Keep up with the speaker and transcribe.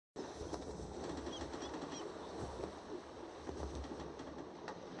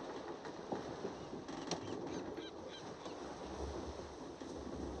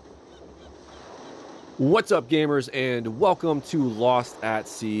What's up, gamers, and welcome to Lost at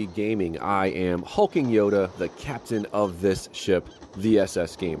Sea Gaming. I am Hulking Yoda, the captain of this ship, the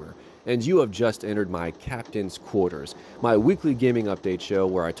SS Gamer, and you have just entered my Captain's Quarters, my weekly gaming update show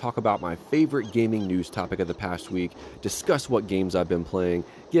where I talk about my favorite gaming news topic of the past week, discuss what games I've been playing,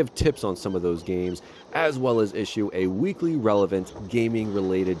 give tips on some of those games, as well as issue a weekly relevant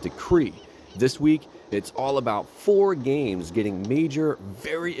gaming-related decree. This week, it's all about 4 games getting major,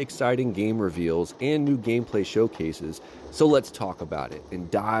 very exciting game reveals and new gameplay showcases. So let's talk about it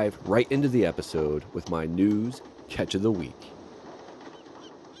and dive right into the episode with my news catch of the week.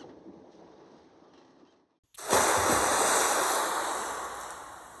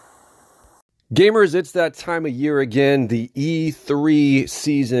 Gamers, it's that time of year again. The E3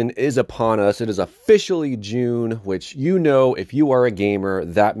 season is upon us. It is officially June, which you know, if you are a gamer,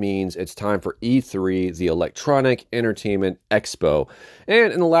 that means it's time for E3, the Electronic Entertainment Expo.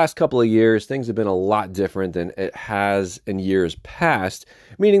 And in the last couple of years, things have been a lot different than it has in years past,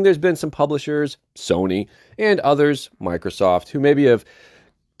 meaning there's been some publishers, Sony, and others, Microsoft, who maybe have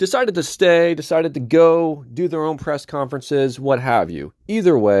decided to stay, decided to go, do their own press conferences, what have you.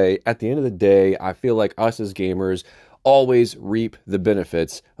 Either way, at the end of the day, I feel like us as gamers always reap the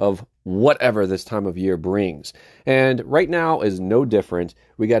benefits of whatever this time of year brings. And right now is no different.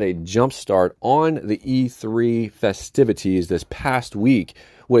 We got a jump start on the E3 festivities this past week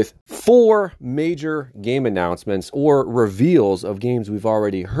with 4 major game announcements or reveals of games we've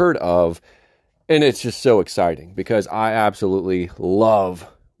already heard of. And it's just so exciting because I absolutely love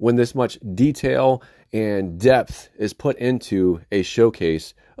when this much detail and depth is put into a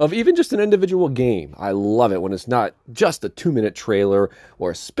showcase of even just an individual game. I love it when it's not just a 2-minute trailer, or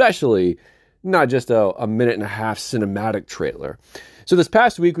especially not just a minute and a half cinematic trailer. So this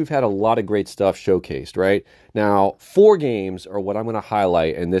past week, we've had a lot of great stuff showcased, right? Now, 4 games are what I'm going to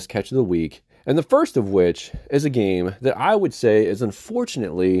highlight in this catch of the week. And the first of which is a game that I would say is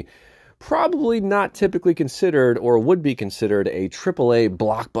unfortunately probably not typically considered or would be considered a AAA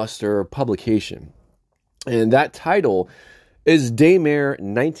blockbuster publication. And that title is Daymare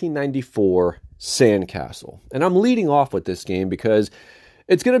 1994 Sandcastle. And I'm leading off with this game because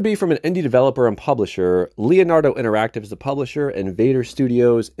it's going to be from an indie developer and publisher. Leonardo Interactive is the publisher and Vader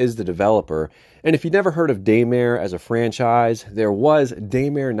Studios is the developer. And if you've never heard of Daymare as a franchise, there was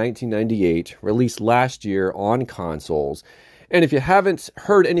Daymare 1998 released last year on consoles. And if you haven't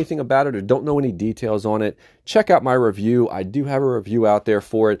heard anything about it or don't know any details on it, check out my review. I do have a review out there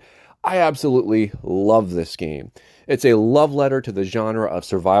for it. I absolutely love this game. It's a love letter to the genre of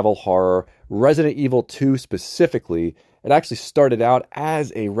survival horror. Resident Evil 2 specifically, it actually started out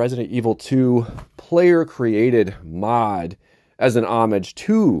as a Resident Evil 2 player-created mod as an homage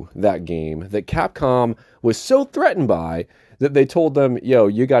to that game that Capcom was so threatened by that they told them, yo,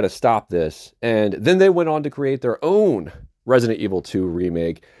 you got to stop this. And then they went on to create their own Resident Evil 2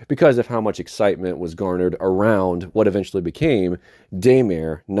 remake because of how much excitement was garnered around what eventually became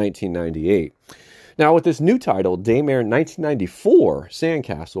Daymare 1998. Now, with this new title, Daymare 1994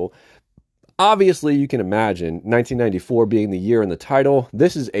 Sandcastle, obviously you can imagine 1994 being the year in the title.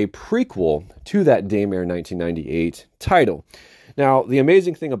 This is a prequel to that Daymare 1998 title. Now, the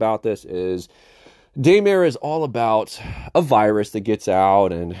amazing thing about this is Daymare is all about a virus that gets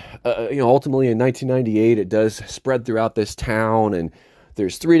out, and ultimately in 1998 it does spread throughout this town, and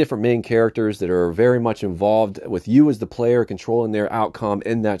there's 3 different main characters that are very much involved with you as the player controlling their outcome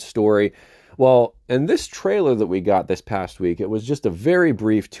in that story. Well, in this trailer that we got this past week, it was just a very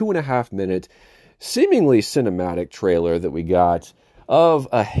brief 2.5-minute, seemingly cinematic trailer that we got of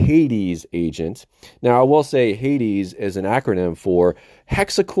a Hades agent. Now, I will say Hades is an acronym for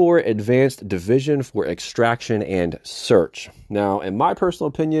Hexacore Advanced Division for Extraction and Search. Now, in my personal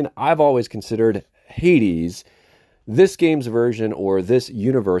opinion, I've always considered Hades this game's version or this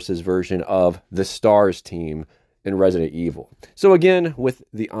universe's version of the STARS team in Resident Evil. So again, with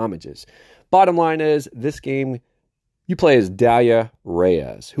the homages. Bottom line is, this game, you play as Dahlia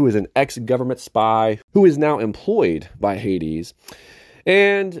Reyes, who is an ex-government spy who is now employed by Hades.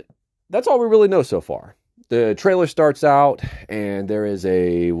 And that's all we really know so far. The trailer starts out, and there is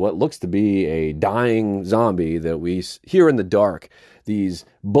what looks to be a dying zombie that we hear in the dark. These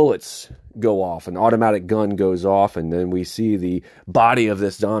bullets go off, an automatic gun goes off, and then we see the body of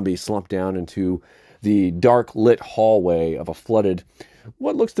this zombie slump down into the dark lit hallway of a flooded,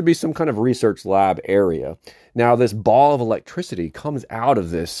 what looks to be some kind of research lab area. Now, this ball of electricity comes out of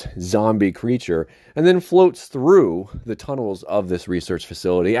this zombie creature and then floats through the tunnels of this research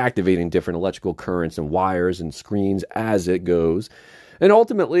facility, activating different electrical currents and wires and screens as it goes. And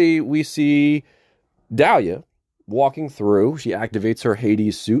ultimately, we see Dahlia walking through, she activates her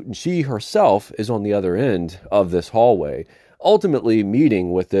Hades suit, and she herself is on the other end of this hallway, ultimately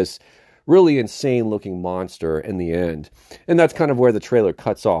meeting with this really insane looking monster in the end. And that's kind of where the trailer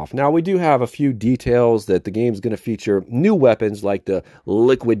cuts off. Now, we do have a few details that the game's going to feature new weapons like the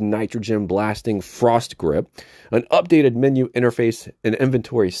liquid nitrogen blasting frost grip, an updated menu interface and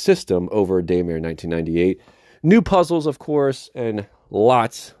inventory system over Daymare 1998, new puzzles, of course, and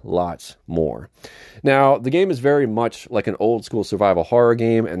lots more. Now, the game is very much like an old school survival horror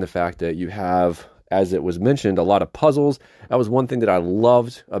game, and the fact that you have, as it was mentioned, a lot of puzzles. That was one thing that I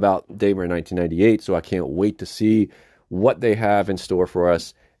loved about Daymare 1998, so I can't wait to see what they have in store for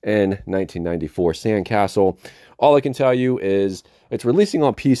us in 1994 Sandcastle. All I can tell you is it's releasing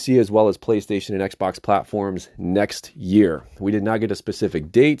on PC as well as PlayStation and Xbox platforms next year. We did not get a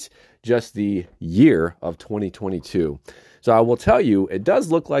specific date, just the year of 2022. So I will tell you, it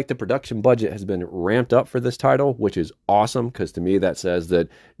does look like the production budget has been ramped up for this title, which is awesome, because to me that says that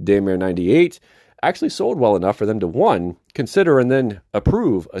Daymare 98 actually sold well enough for them to, one, consider and then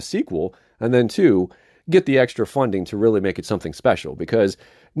approve a sequel, and then two, get the extra funding to really make it something special. Because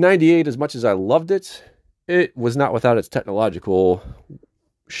 98, as much as I loved it, it was not without its technological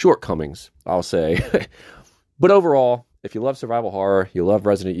shortcomings, I'll say. But overall, if you love survival horror, you love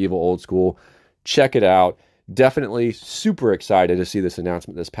Resident Evil old school, check it out. Definitely super excited to see this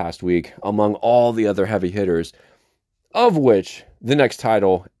announcement this past week among all the other heavy hitters, of which the next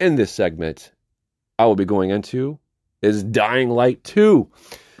title in this segment I will be going into is Dying Light 2.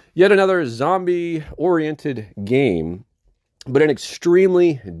 Yet another zombie-oriented game, but an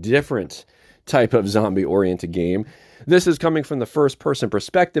extremely different type of zombie-oriented game. This is coming from the first-person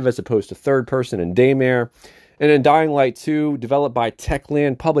perspective as opposed to third-person in Daymare. And in Dying Light 2, developed by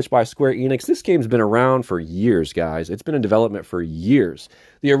Techland, published by Square Enix, this game's been around for years, guys. It's been in development for years.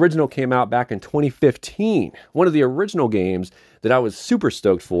 The original came out back in 2015. One of the original games that I was super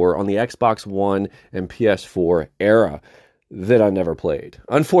stoked for on the Xbox One and PS4 era that I never played.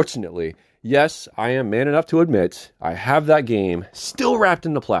 Unfortunately, yes, I am man enough to admit I have that game still wrapped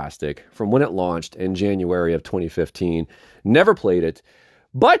in the plastic from when it launched in January of 2015. Never played it.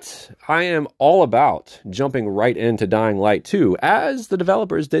 But I am all about jumping right into Dying Light 2. As the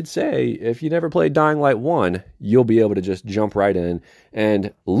developers did say, if you never played Dying Light 1, you'll be able to just jump right in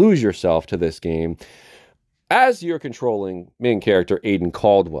and lose yourself to this game. As you're controlling main character Aiden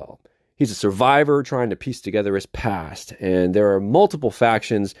Caldwell, he's a survivor trying to piece together his past, and there are multiple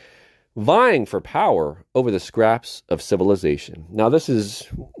factions vying for power over the scraps of civilization. Now, this is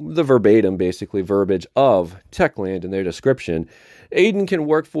the verbatim, basically, verbiage of Techland in their description. Aiden can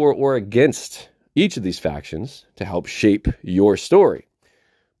work for or against each of these factions to help shape your story.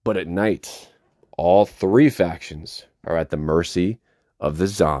 But at night, all three factions are at the mercy of the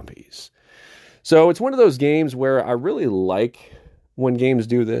zombies. So it's one of those games where I really like when games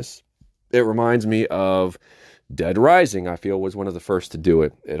do this. It reminds me of Dead Rising, I feel, was one of the first to do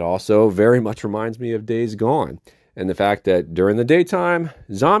it. It also very much reminds me of Days Gone. And the fact that during the daytime,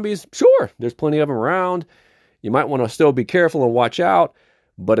 zombies, sure, there's plenty of them around. You might want to still be careful and watch out.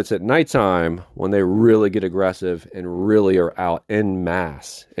 But it's at nighttime when they really get aggressive and really are out en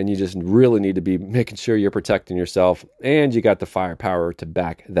masse. And you just really need to be making sure you're protecting yourself. And you got the firepower to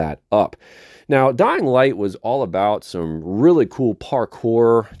back that up. Now, Dying Light was all about some really cool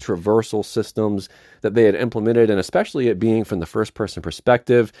parkour traversal systems that they had implemented, and especially it being from the first-person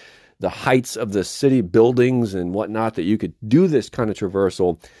perspective, the heights of the city buildings and whatnot, that you could do this kind of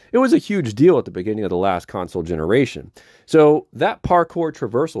traversal. It was a huge deal at the beginning of the last console generation. So that parkour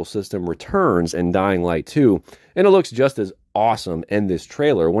traversal system returns in Dying Light 2, and it looks just as awesome in this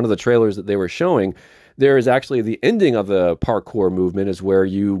trailer. One of the trailers that they were showing, there is actually the ending of the parkour movement is where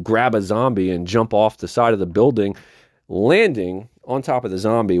you grab a zombie and jump off the side of the building, landing on top of the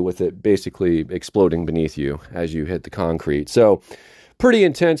zombie with it basically exploding beneath you as you hit the concrete. So pretty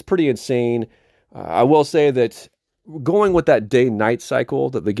intense, pretty insane. I will say that going with that day-night cycle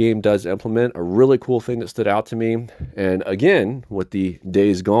that the game does implement, a really cool thing that stood out to me, and again, with the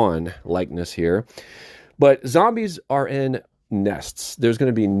Days Gone likeness here, but zombies are in nests. There's going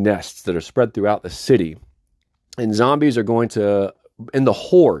to be nests that are spread throughout the city, and zombies are going to, in the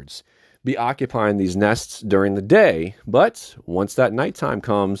hordes, be occupying these nests during the day, but once that nighttime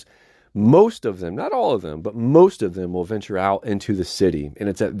comes, most of them, not all of them, but most of them will venture out into the city. And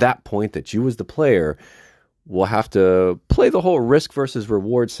it's at that point that you as the player will have to play the whole risk versus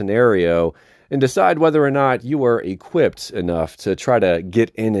reward scenario and decide whether or not you are equipped enough to try to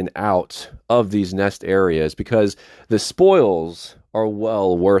get in and out of these nest areas, because the spoils are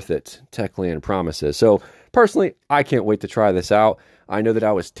well worth it, Techland promises. So personally, I can't wait to try this out. I know that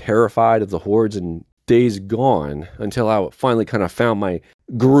I was terrified of the hordes in Days Gone until I finally kind of found my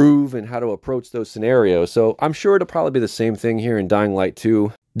groove and how to approach those scenarios. So I'm sure it'll probably be the same thing here in Dying Light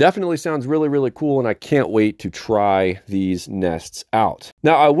 2. Definitely sounds really, really cool, and I can't wait to try these nests out.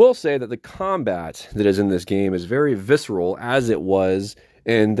 Now, I will say that the combat that is in this game is very visceral, as it was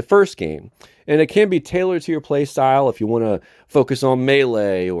in the first game. And it can be tailored to your play style if you want to focus on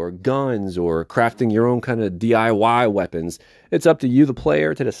melee or guns or crafting your own kind of DIY weapons. It's up to you, the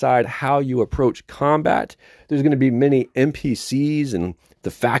player, to decide how you approach combat. There's going to be many NPCs and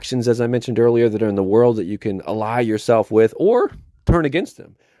the factions, as I mentioned earlier, that are in the world that you can ally yourself with or turn against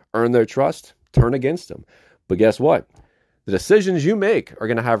them. Earn their trust, turn against them. But guess what? The decisions you make are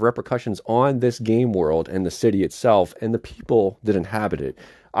going to have repercussions on this game world and the city itself and the people that inhabit it.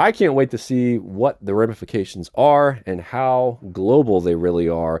 I can't wait to see what the ramifications are and how global they really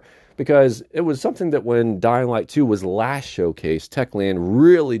are, because it was something that when Dying Light 2 was last showcased, Techland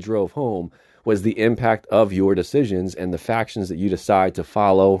really drove home, was the impact of your decisions and the factions that you decide to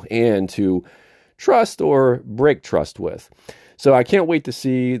follow and to trust or break trust with. So I can't wait to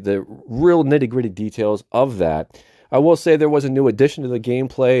see the real nitty-gritty details of that. I will say there was a new addition to the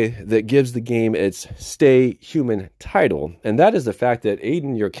gameplay that gives the game its Stay Human title, and that is the fact that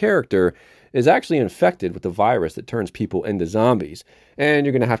Aiden, your character, is actually infected with the virus that turns people into zombies. And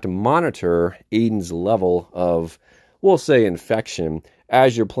you're going to have to monitor Aiden's level of, we'll say, infection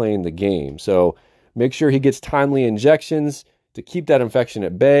as you're playing the game. So make sure he gets timely injections to keep that infection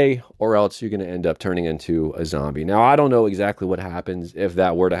at bay, or else you're going to end up turning into a zombie. Now, I don't know exactly what happens if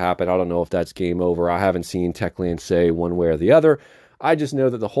that were to happen. I don't know if that's game over. I haven't seen Techland say one way or the other. I just know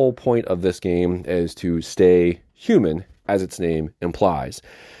that the whole point of this game is to stay human, as its name implies.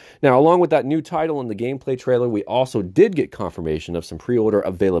 Now, along with that new title in the gameplay trailer, we also did get confirmation of some pre-order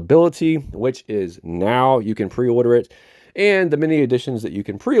availability, which is now you can pre-order it, and the many editions that you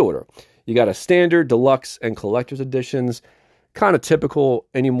can pre-order. You got a standard, deluxe, and collector's editions. Kind of typical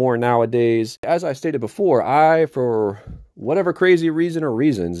anymore nowadays. As I stated before, I, for whatever crazy reason or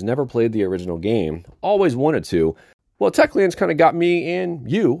reasons, never played the original game. Always wanted to. Well, Techland's kind of got me and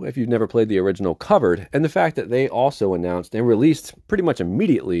you, if you've never played the original, covered. And the fact that they also announced and released pretty much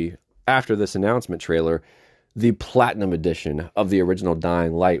immediately after this announcement trailer, the Platinum Edition of the original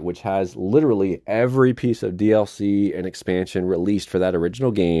Dying Light, which has literally every piece of DLC and expansion released for that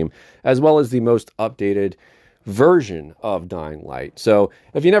original game, as well as the most updated version of Dying Light. So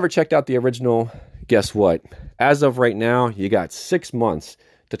if you never checked out the original, guess what? As of right now, you got 6 months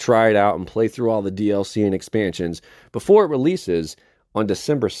to try it out and play through all the DLC and expansions before it releases on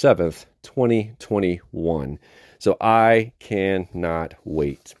December 7th, 2021. So I cannot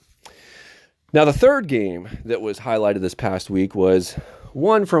wait. Now, the third game that was highlighted this past week was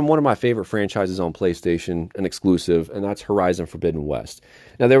one from one of my favorite franchises on PlayStation, an exclusive, and that's Horizon Forbidden West.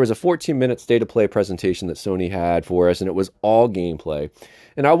 Now, there was a 14-minute state-of-play presentation that Sony had for us, and it was all gameplay.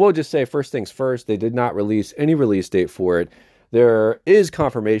 And I will just say, first things first, they did not release any release date for it. There is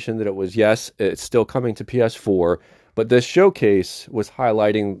confirmation that it was, yes, it's still coming to PS4, but this showcase was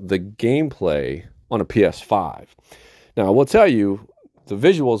highlighting the gameplay on a PS5. Now, I will tell you, the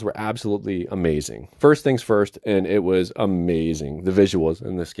visuals were absolutely amazing. First things first, and it was amazing, the visuals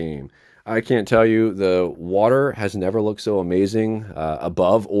in this game. I can't tell you, the water has never looked so amazing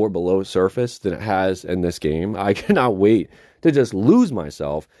above or below surface than it has in this game. I cannot wait to just lose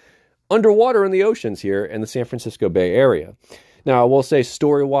myself underwater in the oceans here in the San Francisco Bay Area. Now, I will say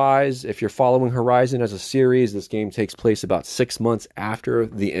story-wise, if you're following Horizon as a series, this game takes place about 6 months after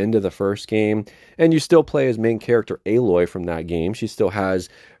the end of the first game, and you still play as main character Aloy from that game. She still has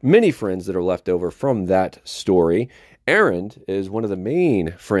many friends that are left over from that story. Erend is one of the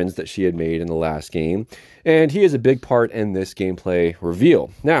main friends that she had made in the last game, and he is a big part in this gameplay reveal.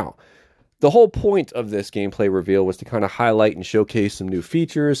 Now, the whole point of this gameplay reveal was to kind of highlight and showcase some new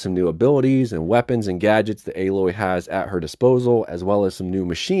features, some new abilities and weapons and gadgets that Aloy has at her disposal, as well as some new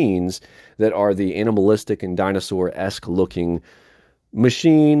machines that are the animalistic and dinosaur-esque looking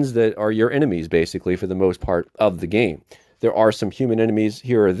machines that are your enemies, basically, for the most part of the game. There are some human enemies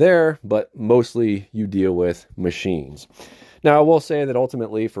here or there, but mostly you deal with machines. Now, I will say that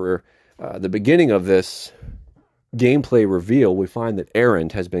ultimately for the beginning of this gameplay reveal, we find that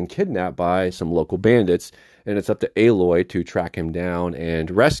Erend has been kidnapped by some local bandits, and it's up to Aloy to track him down and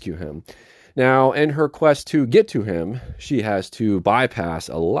rescue him. Now, in her quest to get to him, she has to bypass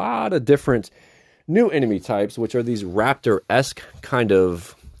a lot of different new enemy types, which are these raptor-esque kind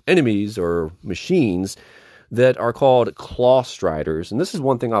of enemies or machines that are called Claw Striders. And this is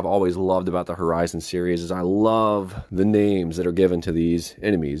one thing I've always loved about the Horizon series, is I love the names that are given to these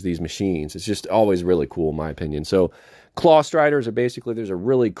enemies, these machines. It's just always really cool in my opinion. So Claw Striders are basically, there's a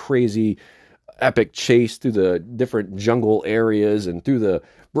really crazy epic chase through the different jungle areas and through the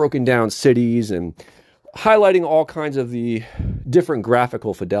broken down cities, and highlighting all kinds of the different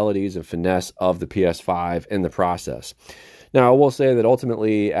graphical fidelities and finesse of the PS5 in the process. Now, I will say that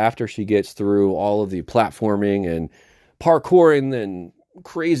ultimately, after she gets through all of the platforming and parkouring and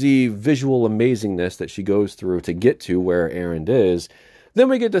crazy visual amazingness that she goes through to get to where Erend is, then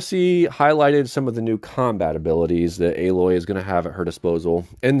we get to see highlighted some of the new combat abilities that Aloy is going to have at her disposal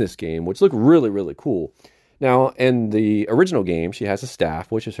in this game, which look really, really cool. Now, in the original game, she has a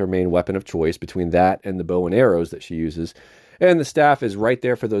staff, which is her main weapon of choice between that and the bow and arrows that she uses. And the staff is right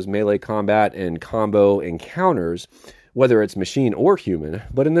there for those melee combat and combo encounters, whether it's machine or human.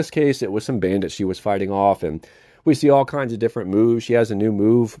 But in this case, it was some bandits she was fighting off, and we see all kinds of different moves. She has a new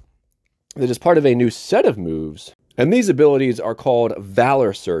move that is part of a new set of moves. And these abilities are called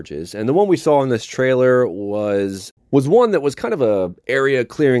Valor Surges. And the one we saw in this trailer was one that was kind of a area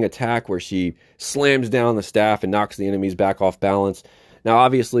clearing attack where she slams down the staff and knocks the enemies back off balance. Now,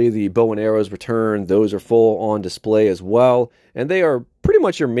 obviously, the bow and arrows return. Those are full on display as well. And they are pretty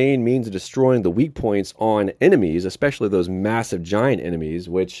much your main means of destroying the weak points on enemies, especially those massive giant enemies,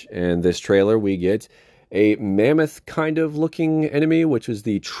 which in this trailer we get a mammoth kind of looking enemy, which is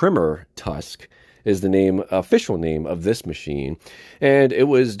the Tremor Tusk, is the official name of this machine. And it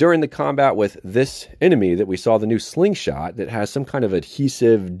was during the combat with this enemy that we saw the new slingshot that has some kind of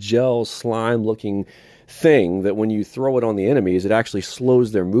adhesive gel slime looking thing that when you throw it on the enemies, it actually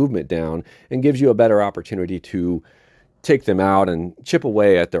slows their movement down and gives you a better opportunity to take them out and chip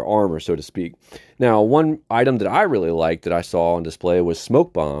away at their armor, so to speak. Now, one item that I really liked that I saw on display was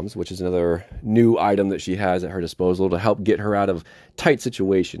smoke bombs, which is another new item that she has at her disposal to help get her out of tight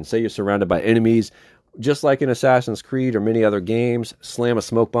situations. Say you're surrounded by enemies, just like in Assassin's Creed or many other games, slam a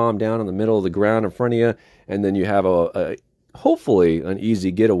smoke bomb down in the middle of the ground in front of you, and then you have a hopefully an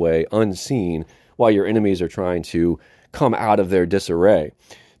easy getaway unseen while your enemies are trying to come out of their disarray.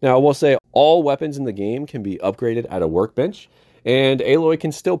 Now, I will say all weapons in the game can be upgraded at a workbench, and Aloy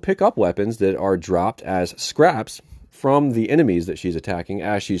can still pick up weapons that are dropped as scraps from the enemies that she's attacking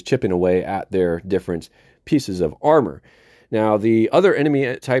as she's chipping away at their different pieces of armor. Now, the other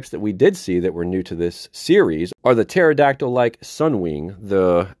enemy types that we did see that were new to this series are the pterodactyl-like Sunwing,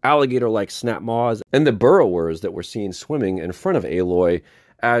 the alligator-like Snapmaws, and the burrowers that were seen swimming in front of Aloy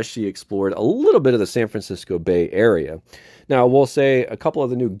as she explored a little bit of the San Francisco Bay Area. Now, we'll say a couple of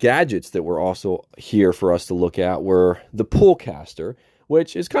the new gadgets that were also here for us to look at were the Pullcaster,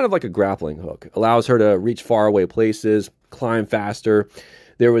 which is kind of like a grappling hook. Allows her to reach faraway places, climb faster.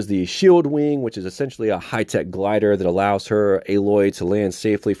 There was the Shield Wing, which is essentially a high-tech glider that allows her, Aloy, to land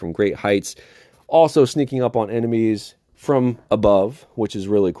safely from great heights, also sneaking up on enemies from above, which is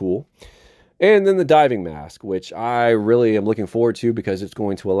really cool. And then the diving mask, which I really am looking forward to because it's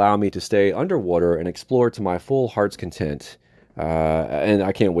going to allow me to stay underwater and explore to my full heart's content. And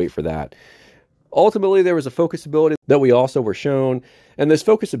I can't wait for that. Ultimately, there was a focus ability that we also were shown. And this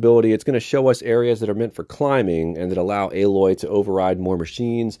focus ability, it's going to show us areas that are meant for climbing and that allow Aloy to override more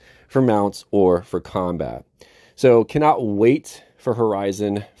machines for mounts or for combat. So cannot wait for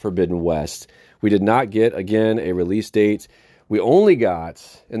Horizon Forbidden West. We did not get, again, a release date. We only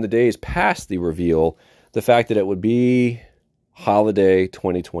got, in the days past the reveal, the fact that it would be holiday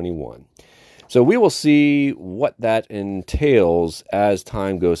 2021. So we will see what that entails as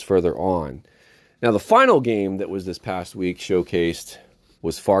time goes further on. Now, the final game that was this past week showcased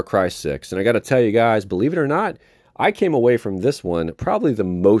was Far Cry 6. And I got to tell you guys, believe it or not, I came away from this one probably the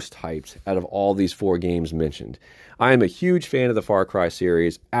most hyped out of all these 4 games mentioned. I am a huge fan of the Far Cry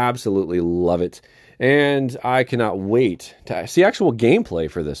series, absolutely love it. And I cannot wait to see actual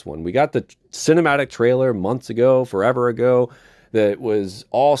gameplay for this one. We got the cinematic trailer months ago, forever ago, that was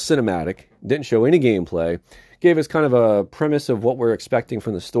all cinematic, didn't show any gameplay, gave us kind of a premise of what we're expecting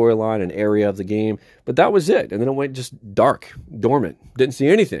from the storyline and area of the game, but that was it. And then it went just dark, dormant, didn't see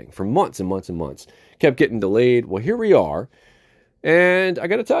anything for months and months and months. Kept getting delayed. Well, here we are, and I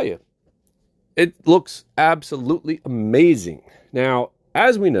got to tell you, it looks absolutely amazing. Now,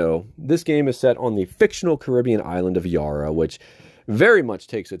 as we know, this game is set on the fictional Caribbean island of Yara, which very much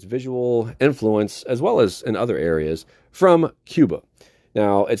takes its visual influence, as well as in other areas, from Cuba.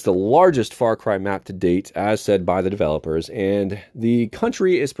 Now, it's the largest Far Cry map to date, as said by the developers, and the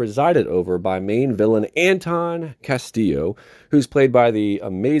country is presided over by main villain Anton Castillo, who's played by the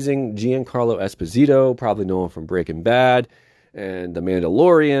amazing Giancarlo Esposito, probably known from Breaking Bad and The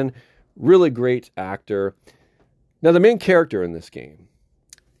Mandalorian. Really great actor. Now, the main character in this game,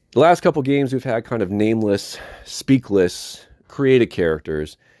 the last couple games we've had kind of nameless, speakless, created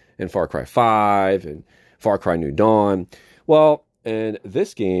characters in Far Cry 5 and Far Cry New Dawn. Well, In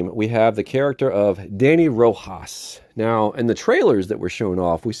this game, we have the character of Dani Rojas. Now, in the trailers that were shown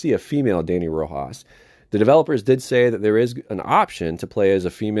off, we see a female Dani Rojas. The developers did say that there is an option to play as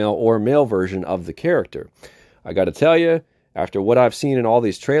a female or male version of the character. I got to tell you, after what I've seen in all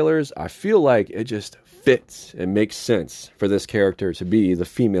these trailers, I feel like it just fits and makes sense for this character to be the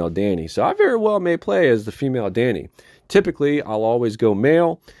female Dani. So I very well may play as the female Dani. Typically, I'll always go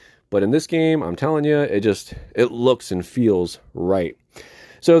male, but in this game, I'm telling you, it looks and feels right.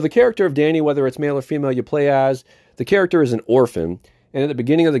 So the character of Dani, whether it's male or female you play as, the character is an orphan. And at the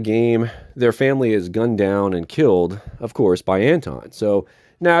beginning of the game, their family is gunned down and killed, of course, by Anton. So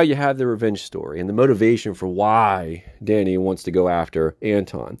now you have the revenge story and the motivation for why Dani wants to go after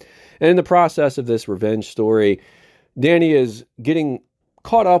Anton. And in the process of this revenge story, Dani is getting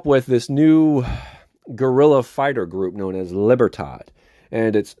caught up with this new guerrilla fighter group known as Libertad.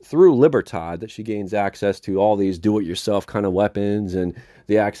 And it's through Libertad that she gains access to all these do-it-yourself kind of weapons and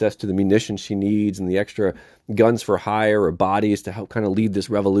the access to the munitions she needs and the extra guns for hire or bodies to help kind of lead this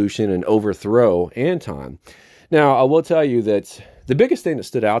revolution and overthrow Anton. Now, I will tell you that the biggest thing that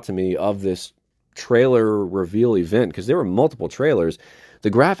stood out to me of this trailer reveal event, because there were multiple trailers,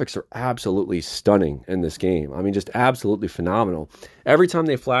 the graphics are absolutely stunning in this game. I mean, just absolutely phenomenal. Every time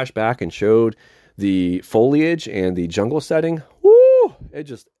they flashed back and showed the foliage and the jungle setting, it's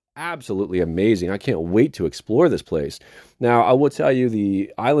just absolutely amazing. I can't wait to explore this place. Now, I will tell you,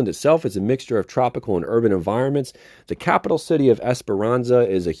 the island itself is a mixture of tropical and urban environments. The capital city of Esperanza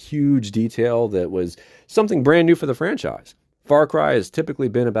is a huge detail that was something brand new for the franchise. Far Cry has typically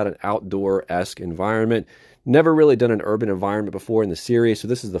been about an outdoor-esque environment. Never really done an urban environment before in the series, so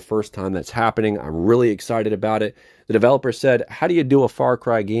this is the first time that's happening. I'm really excited about it. The developer said, how do you do a Far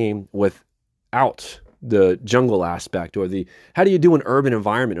Cry game without the jungle aspect, or how do you do an urban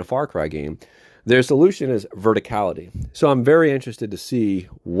environment in a Far Cry game? Their solution is verticality. So I'm very interested to see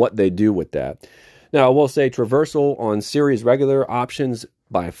what they do with that. Now, I will say traversal on series regular options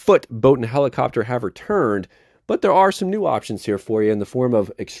by foot, boat, and helicopter have returned, but there are some new options here for you in the form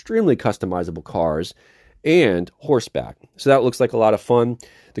of extremely customizable cars and horseback. So that looks like a lot of fun.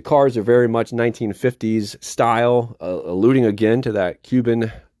 The cars are very much 1950s style, alluding again to that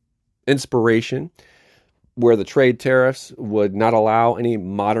Cuban inspiration, where the trade tariffs would not allow any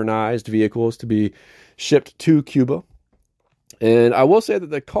modernized vehicles to be shipped to Cuba. And I will say that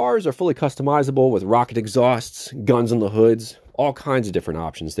the cars are fully customizable with rocket exhausts, guns on the hoods, all kinds of different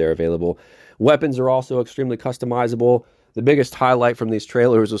options there available. Weapons are also extremely customizable. The biggest highlight from these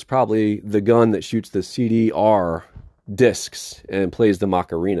trailers was probably the gun that shoots the CDR discs and plays the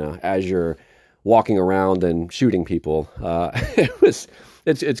Macarena as you're walking around and shooting people.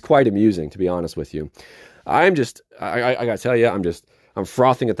 It's quite amusing, to be honest with you. I gotta tell you, I'm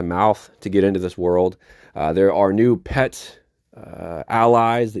frothing at the mouth to get into this world. There are new pet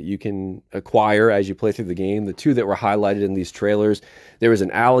allies that you can acquire as you play through the game. The two that were highlighted in these trailers, there is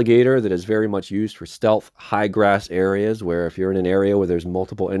an alligator that is very much used for stealth high grass areas, where if you're in an area where there's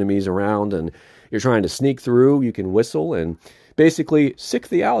multiple enemies around and you're trying to sneak through, you can whistle and basically sick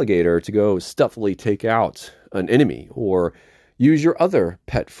the alligator to go stealthily take out an enemy, or use your other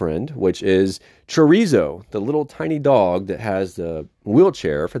pet friend, which is Chorizo, the little tiny dog that has the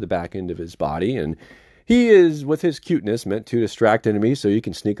wheelchair for the back end of his body. And he is, with his cuteness, meant to distract enemies so you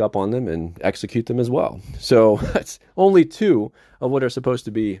can sneak up on them and execute them as well. So that's only two of what are supposed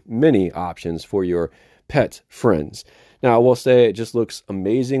to be many options for your pet friends. Now, I will say it just looks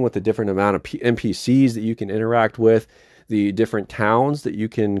amazing with the different amount of NPCs that you can interact with, the different towns that you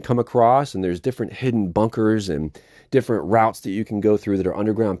can come across, and there's different hidden bunkers and different routes that you can go through that are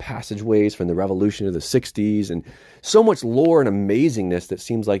underground passageways from the revolution of the 60s, and so much lore and amazingness that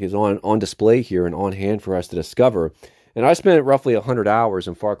seems like is on display here and on hand for us to discover. And I spent roughly 100 hours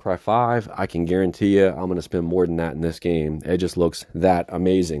in Far Cry 5. I can guarantee you I'm going to spend more than that in this game. It just looks that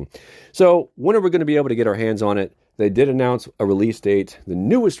amazing. So when are we going to be able to get our hands on it? They did announce a release date, the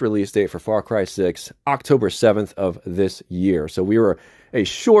newest release date for Far Cry 6, October 7th of this year. So we were a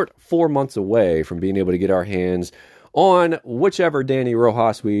short 4 months away from being able to get our hands on whichever Dani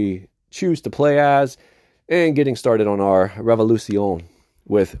Rojas we choose to play as and getting started on our Revolucion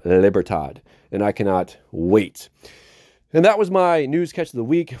with Libertad. And I cannot wait. And that was my news catch of the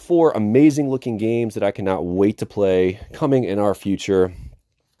week. 4 amazing looking games that I cannot wait to play coming in our future.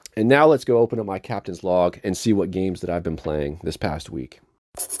 And now let's go open up my captain's log and see what games that I've been playing this past week.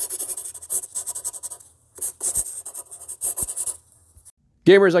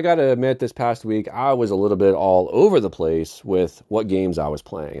 Gamers, I gotta admit, this past week, I was a little bit all over the place with what games I was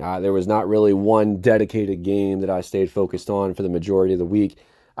playing. There was not really one dedicated game that I stayed focused on for the majority of the week.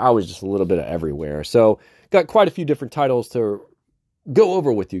 I was just a little bit of everywhere. So, got quite a few different titles to go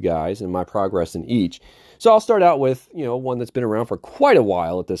over with you guys and my progress in each. So I'll start out with, one that's been around for quite a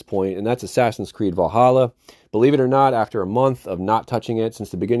while at this point, and that's Assassin's Creed Valhalla. Believe it or not, after a month of not touching it since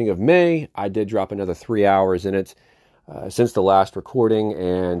the beginning of May, I did drop another 3 hours in it since the last recording,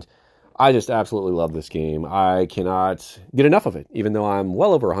 and I just absolutely love this game. I cannot get enough of it. Even though I'm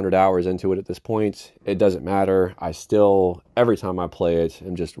well over 100 hours into it at this point, it doesn't matter. I still, every time I play it,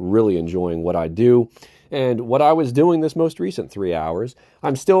 am just really enjoying what I do. And what I was doing this most recent 3 hours,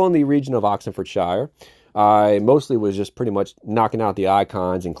 I'm still in the region of Oxenfordshire. I mostly was just pretty much knocking out the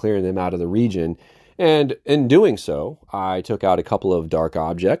icons and clearing them out of the region. And in doing so, I took out a couple of dark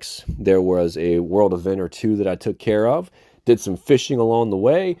objects. There was a world event or two that I took care of, did some fishing along the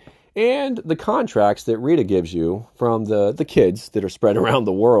way, and the contracts that Rita gives you from the kids that are spread around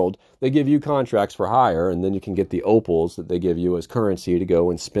the world. They give you contracts for hire, and then you can get the opals that they give you as currency to go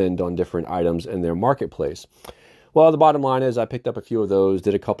and spend on different items in their marketplace. Well, the bottom line is I picked up a few of those,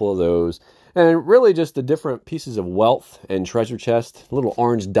 did a couple of those, and really just the different pieces of wealth and treasure chest, little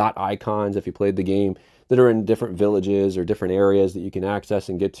orange dot icons if you played the game, that are in different villages or different areas that you can access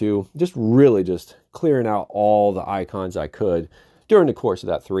and get to. Just really just clearing out all the icons I could during the course of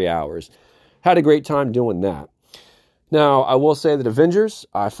that 3 hours. Had a great time doing that. Now, I will say that Avengers,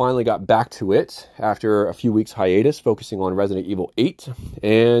 I finally got back to it after a few weeks hiatus, focusing on Resident Evil 8.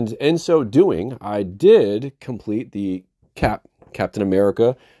 And in so doing, I did complete the Captain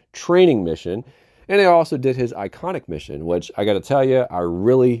America training mission. And I also did his iconic mission, which I got to tell you, I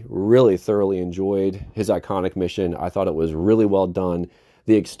really, really thoroughly enjoyed his iconic mission. I thought it was really well done.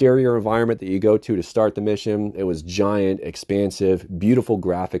 The exterior environment that you go to start the mission, it was giant, expansive, beautiful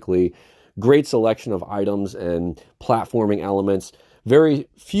graphically, great selection of items and platforming elements, very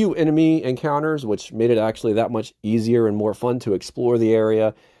few enemy encounters, which made it actually that much easier and more fun to explore the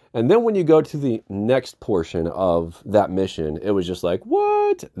area. And then when you go to the next portion of that mission, it was just like,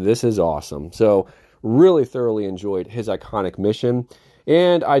 what? This is awesome. So really thoroughly enjoyed his iconic mission.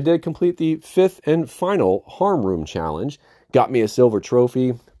 And I did complete the 5th and final Harm Room challenge. Got me a silver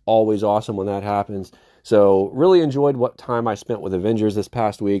trophy. Always awesome when that happens. So really enjoyed what time I spent with Avengers this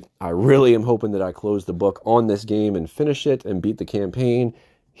past week. I really am hoping that I close the book on this game and finish it and beat the campaign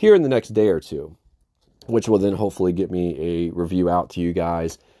here in the next day or two, which will then hopefully get me a review out to you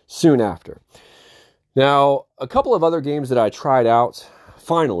guys soon after. Now, a couple of other games that I tried out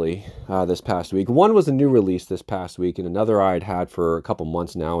finally this past week. One was a new release this past week, and another I'd had for a couple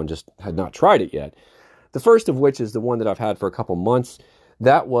months now and just had not tried it yet. The first of which is the one that I've had for a couple months.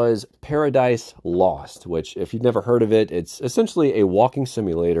 That was Paradise Lost, which, if you've never heard of it, it's essentially a walking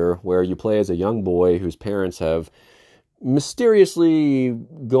simulator where you play as a young boy whose parents have mysteriously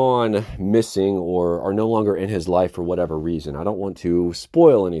gone missing or are no longer in his life for whatever reason. I don't want to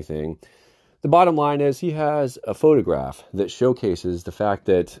spoil anything. The bottom line is he has a photograph that showcases the fact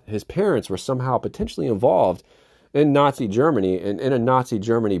that his parents were somehow potentially involved in Nazi Germany and in a Nazi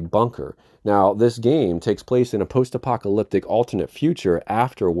Germany bunker. Now, this game takes place in a post-apocalyptic alternate future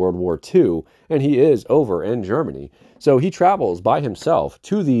after World War II, and he is over in Germany. So he travels by himself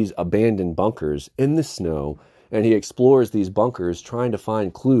to these abandoned bunkers in the snow, and he explores these bunkers trying to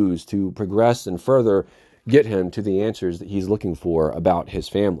find clues to progress and further get him to the answers that he's looking for about his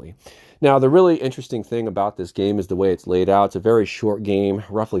family. Now, the really interesting thing about this game is the way it's laid out. It's a very short game,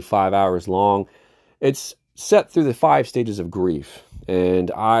 roughly 5 hours long. It's set through the 5 stages of grief,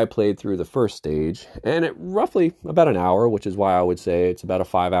 and I played through the first stage, and it roughly about an hour, which is why I would say it's about a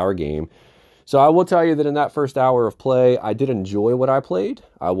 5-hour game. So I will tell you that in that first hour of play, I did enjoy what I played.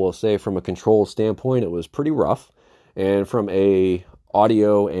 I will say from a control standpoint, it was pretty rough, and from a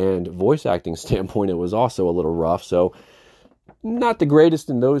audio and voice acting standpoint, it was also a little rough. So not the greatest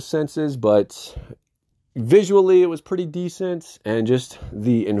in those senses, but visually it was pretty decent, and just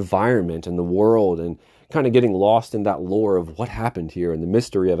the environment and the world and kind of getting lost in that lore of what happened here and the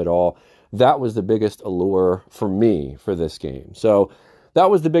mystery of it all, that was the biggest allure for me for this game. So that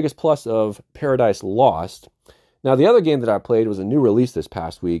was the biggest plus of Paradise Lost. Now, the other game that I played was a new release this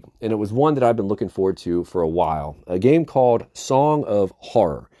past week, and it was one that I've been looking forward to for a while, a game called Song of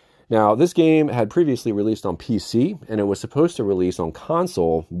Horror. Now, this game had previously released on PC, and it was supposed to release on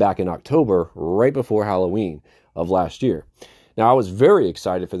console back in October, right before Halloween of last year. Now, I was very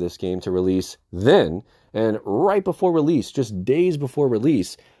excited for this game to release then, and right before release, just days before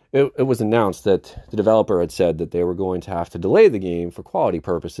release, it was announced that the developer had said that they were going to have to delay the game for quality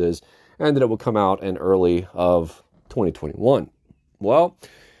purposes, and that it would come out in early of 2021. Well,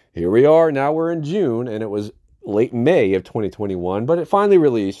 here we are. Now we're in June, and it was late May of 2021, but it finally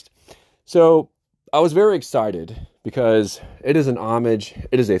released. So I was very excited because it is an homage.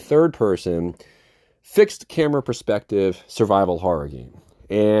 It is a third-person fixed camera perspective survival horror game.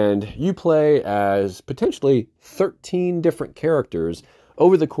 And you play as potentially 13 different characters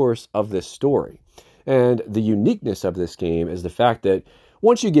over the course of this story. And the uniqueness of this game is the fact that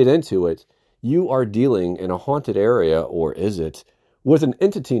once you get into it, you are dealing in a haunted area, or is it, with an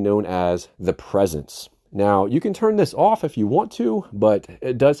entity known as the Presence. Now, you can turn this off if you want to, but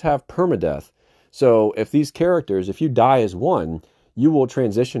it does have permadeath. So if these characters, if you die as one, you will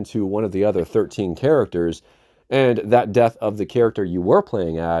transition to one of the other 13 characters, and that death of the character you were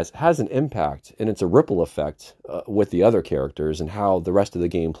playing as has an impact, and it's a ripple effect with the other characters and how the rest of the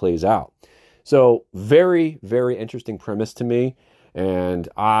game plays out. So very, very interesting premise to me, and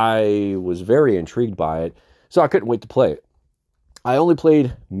I was very intrigued by it, so I couldn't wait to play it. I only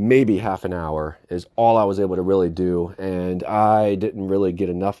played maybe half an hour is all I was able to really do, and I didn't really get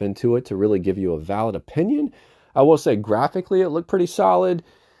enough into it to really give you a valid opinion. I will say graphically it looked pretty solid.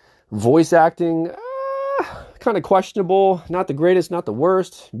 Voice acting, kind of questionable. Not the greatest, not the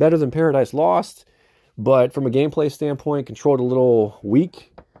worst. Better than Paradise Lost, but from a gameplay standpoint, controlled a little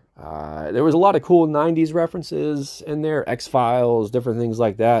weak. There was a lot of cool 90s references in there, X-Files, different things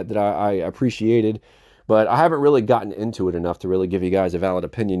like that I appreciated. But I haven't really gotten into it enough to really give you guys a valid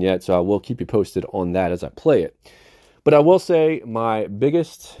opinion yet, so I will keep you posted on that as I play it. But I will say my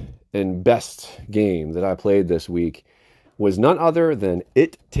biggest and best game that I played this week was none other than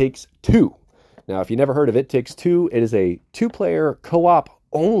It Takes Two. Now, if you never heard of It Takes Two, it is a two-player co-op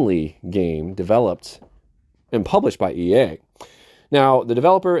only game developed and published by EA. Now, the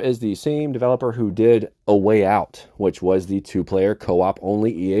developer is the same developer who did A Way Out, which was the two-player co-op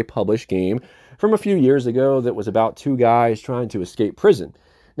only EA published game from a few years ago that was about two guys trying to escape prison.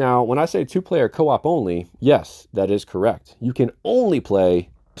 Now, when I say two-player co-op only, yes, that is correct. You can only play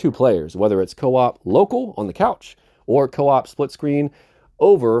two players, whether it's co-op local on the couch or co-op split screen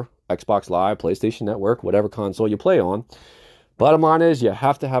over Xbox Live, PlayStation Network, whatever console you play on. Bottom line is you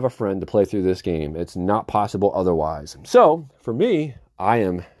have to have a friend to play through this game. It's not possible otherwise. So, for me, I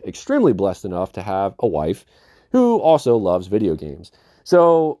am extremely blessed enough to have a wife who also loves video games.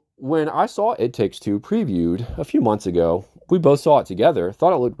 So, when I saw It Takes Two previewed a few months ago, we both saw it together,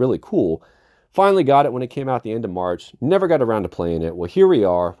 thought it looked really cool. Finally got it when it came out at the end of March. Never got around to playing it. Well, here we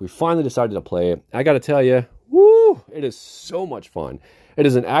are. We finally decided to play it. I got to tell you, woo, it is so much fun. It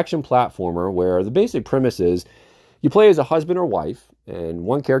is an action platformer where the basic premise is you play as a husband or wife, and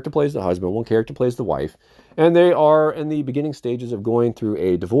one character plays the husband, one character plays the wife, and they are in the beginning stages of going through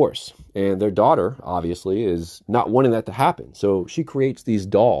a divorce. And their daughter, obviously, is not wanting that to happen. So she creates these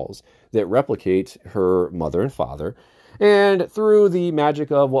dolls that replicate her mother and father. And through the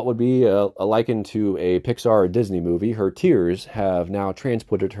magic of what would be a likened to a Pixar or Disney movie, her tears have now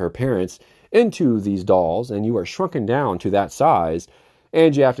transported her parents into these dolls, and you are shrunken down to that size.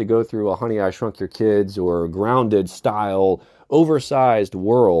 And you have to go through a Honey, I Shrunk Your Kids or Grounded style, oversized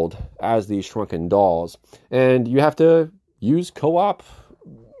world as these shrunken dolls. And you have to use co-op.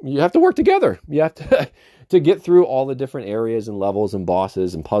 You have to work together. You have to get through all the different areas and levels and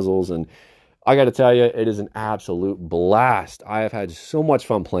bosses and puzzles. And I got to tell you, it is an absolute blast. I have had so much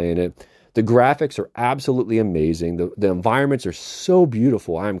fun playing it. The graphics are absolutely amazing. The environments are so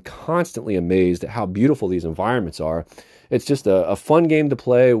beautiful. I'm constantly amazed at how beautiful these environments are. It's just a fun game to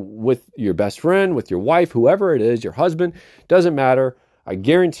play with your best friend, with your wife, whoever it is, your husband, doesn't matter. I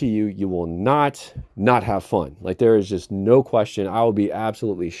guarantee you, you will not have fun. Like, there is just no question. I would be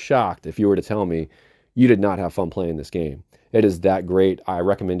absolutely shocked if you were to tell me you did not have fun playing this game. It is that great. I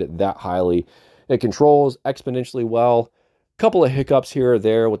recommend it that highly. It controls exponentially well. Couple of hiccups here or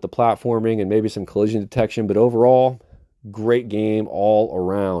there with the platforming and maybe some collision detection, but overall, great game all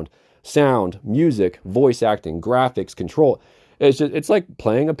around. Sound, music, voice acting, graphics, control. It's like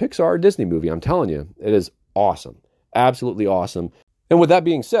playing a Pixar or Disney movie. I'm telling you, it is awesome. Absolutely awesome. And with that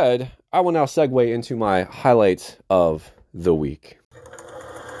being said, I will now segue into my highlights of the week.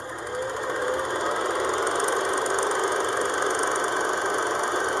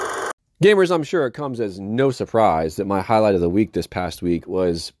 Gamers, I'm sure it comes as no surprise that my highlight of the week this past week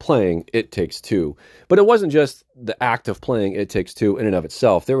was playing It Takes Two. But it wasn't just the act of playing It Takes Two in and of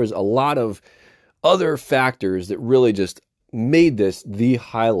itself. There was a lot of other factors that really just made this the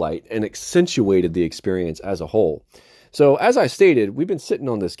highlight and accentuated the experience as a whole. So as I stated, we've been sitting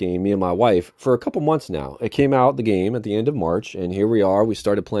on this game, me and my wife, for a couple months now. It came out, the game, at the end of March, and here we are. We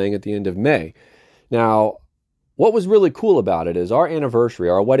started playing at the end of May. Now, what was really cool about it is our anniversary,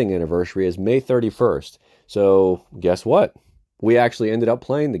 our wedding anniversary, is May 31st. So guess what? We actually ended up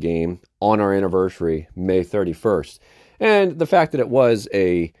playing the game on our anniversary, May 31st. And the fact that it was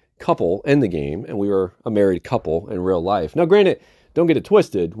a couple in the game, and we were a married couple in real life. Now, granted, Don't get it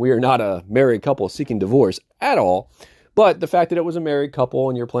twisted. We are not a married couple seeking divorce at all. But the fact that it was a married couple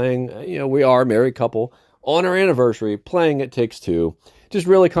and you're playing, we are a married couple on our anniversary playing It Takes Two just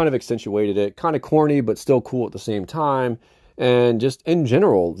really kind of accentuated it. Kind of corny, but still cool at the same time. And just in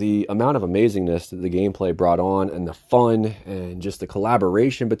general, the amount of amazingness that the gameplay brought on and the fun and just the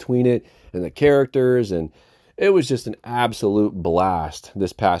collaboration between it and the characters. And it was just an absolute blast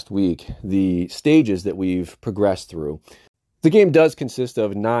this past week, the stages that we've progressed through. The game does consist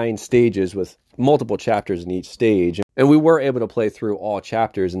of 9 stages with multiple chapters in each stage, and we were able to play through all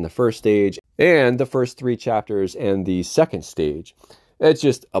chapters in the first stage and the first 3 chapters and the second stage. It's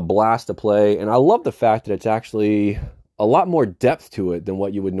just a blast to play, and I love the fact that it's actually a lot more depth to it than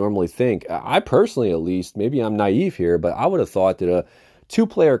what you would normally think. I personally, at least, maybe I'm naive here, but I would have thought that a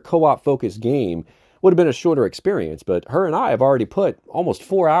 2-player co-op focused game would have been a shorter experience, but her and I have already put almost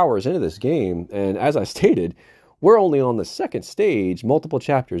 4 hours into this game, and as I stated, we're only on the second stage, multiple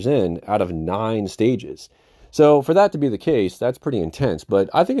chapters in, out of 9 stages. So for that to be the case, that's pretty intense, but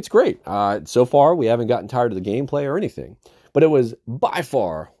I think it's great. So far, we haven't gotten tired of the gameplay or anything, but it was by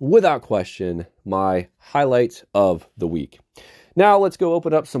far, without question, my highlight of the week. Now let's go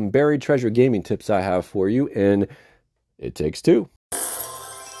open up some buried treasure gaming tips I have for you in It Takes Two.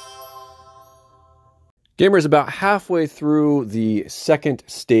 Gamers, about halfway through the second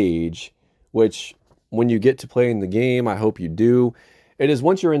stage, which when you get to playing the game, I hope you do, it is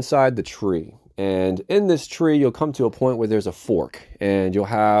once you're inside the tree. And in this tree, you'll come to a point where there's a fork, and you'll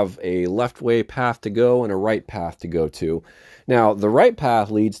have a left way path to go and a right path to go to. Now, the right path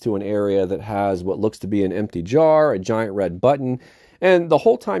leads to an area that has what looks to be an empty jar, a giant red button, and the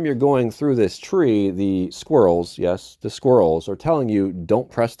whole time you're going through this tree, the squirrels, yes, the squirrels, are telling you, don't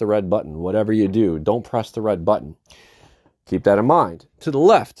press the red button. Whatever you do, don't press the red button. Keep that in mind. To the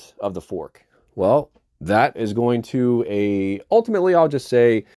left of the fork, well, that is going to ultimately, I'll just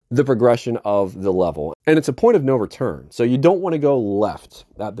say, the progression of the level. And it's a point of no return. So you don't want to go left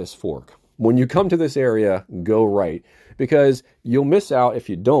at this fork. When you come to this area, go right, because you'll miss out if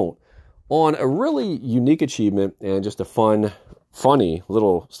you don't on a really unique achievement and just a funny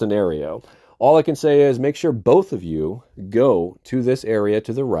little scenario. All I can say is make sure both of you go to this area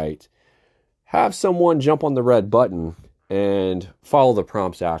to the right, have someone jump on the red button, and follow the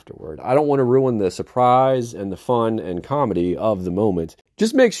prompts afterward. I don't want to ruin the surprise and the fun and comedy of the moment.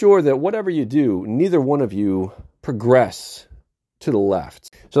 Just make sure that whatever you do, neither one of you progress to the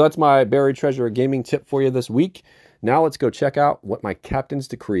left. So that's my buried treasure gaming tip for you this week. Now let's go check out what my captain's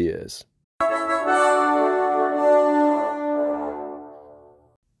decree is.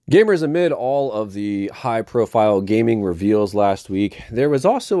 Gamers, amid all of the high-profile gaming reveals last week, there was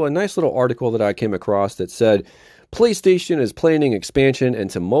also a nice little article that I came across that said, PlayStation is planning expansion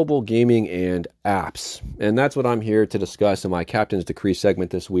into mobile gaming and apps. And that's what I'm here to discuss in my Captain's Decree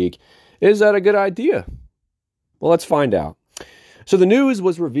segment this week. Is that a good idea? Well, let's find out. So the news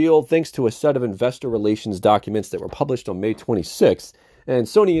was revealed thanks to a set of investor relations documents that were published on May 26th. And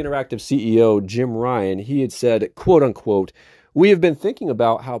Sony Interactive CEO Jim Ryan, he had said, quote unquote, "We have been thinking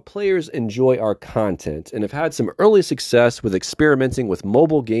about how players enjoy our content and have had some early success with experimenting with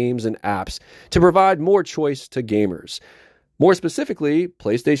mobile games and apps to provide more choice to gamers. More specifically,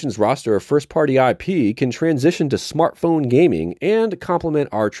 PlayStation's roster of first-party IP can transition to smartphone gaming and complement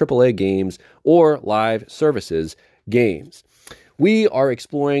our AAA games or live services games. We are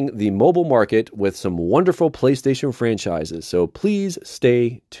exploring the mobile market with some wonderful PlayStation franchises, so please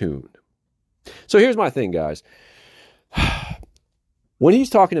stay tuned." So here's my thing, guys. When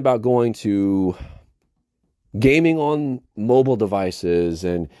he's talking about going to gaming on mobile devices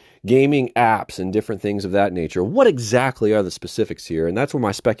and gaming apps and different things of that nature, what exactly are the specifics here? And that's where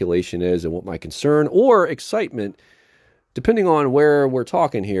my speculation is and what my concern or excitement, depending on where we're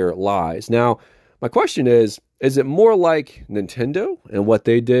talking here, lies. Now, my question is it more like Nintendo and what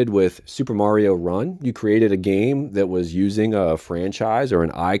they did with Super Mario Run? You created a game that was using a franchise or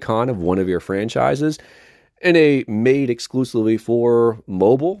an icon of one of your franchises, and a made exclusively for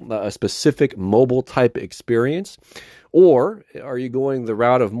mobile, a specific mobile type experience? Or are you going the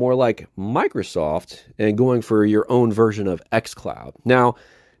route of more like Microsoft and going for your own version of xCloud? Now,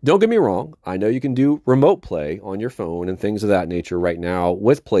 don't get me wrong. I know you can do remote play on your phone and things of that nature right now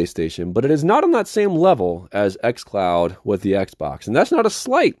with PlayStation, but it is not on that same level as xCloud with the Xbox. And that's not a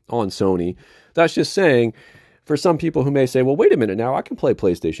slight on Sony. That's just saying, for some people who may say, well, wait a minute now, I can play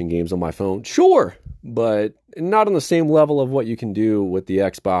PlayStation games on my phone. Sure, but not on the same level of what you can do with the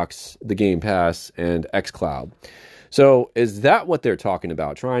Xbox, the Game Pass, and xCloud. So is that what they're talking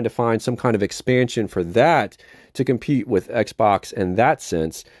about? Trying to find some kind of expansion for that to compete with Xbox in that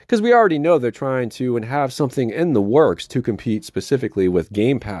sense? Because we already know they're trying to and have something in the works to compete specifically with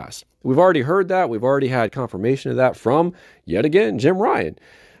Game Pass. We've already heard that. We've already had confirmation of that from, yet again, Jim Ryan.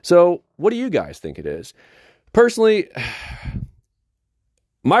 So what do you guys think it is? Personally,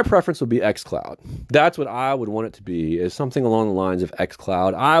 my preference would be xCloud. That's what I would want it to be, is something along the lines of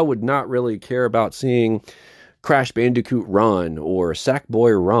xCloud. I would not really care about seeing Crash Bandicoot Run or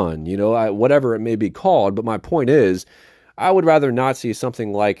Sackboy Run, whatever it may be called. But my point is, I would rather not see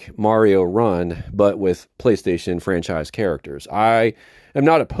something like Mario Run, but with PlayStation franchise characters. I am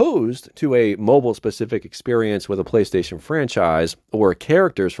not opposed to a mobile-specific experience with a PlayStation franchise or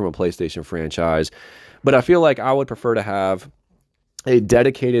characters from a PlayStation franchise, but I feel like I would prefer to have a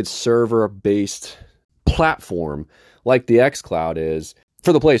dedicated server-based platform like the xCloud is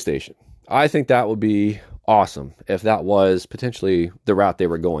for the PlayStation. I think that would be awesome if that was potentially the route they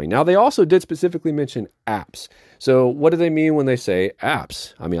were going. Now, they also did specifically mention apps. So what do they mean when they say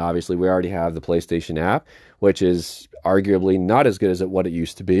apps? I mean, obviously, we already have the PlayStation app, which is arguably not as good as what it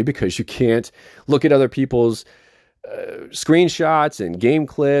used to be, because you can't look at other people's screenshots and game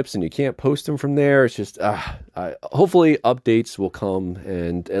clips, and you can't post them from there. It's just, hopefully updates will come,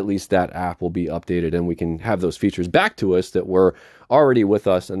 and at least that app will be updated, and we can have those features back to us that were already with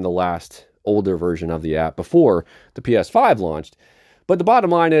us in the last older version of the app before the PS5 launched. But the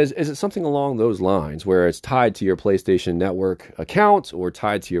bottom line is it something along those lines where it's tied to your PlayStation Network account or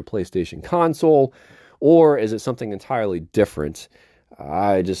tied to your PlayStation console, or is it something entirely different?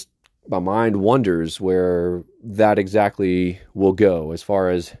 My mind wonders where that exactly will go as far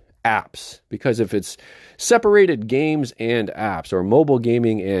as apps, because if it's separated games and apps, or mobile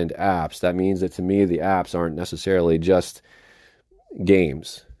gaming and apps, that means that to me the apps aren't necessarily just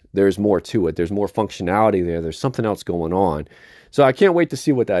games. There's more to it. There's more functionality there. There's something else going on. So I can't wait to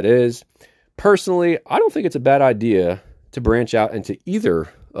see what that is. Personally, I don't think it's a bad idea to branch out into either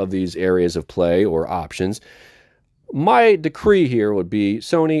of these areas of play or options. My decree here would be,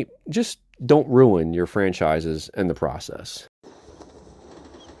 Sony, just don't ruin your franchises in the process.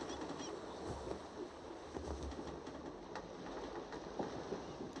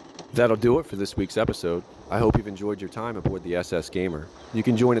 That'll do it for this week's episode. I hope you've enjoyed your time aboard the SS Gamer. You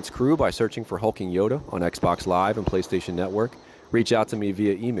can join its crew by searching for Hulking Yoda on Xbox Live and PlayStation Network. Reach out to me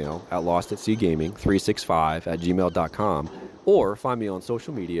via email at lostatseagaming365@gmail.com, or find me on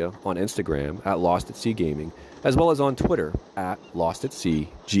social media on Instagram at lostatseagaming, as well as on Twitter at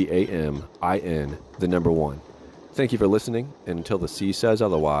lostatsea_GAMIN1. Thank you for listening, and until the sea says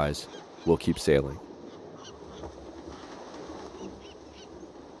otherwise, we'll keep sailing.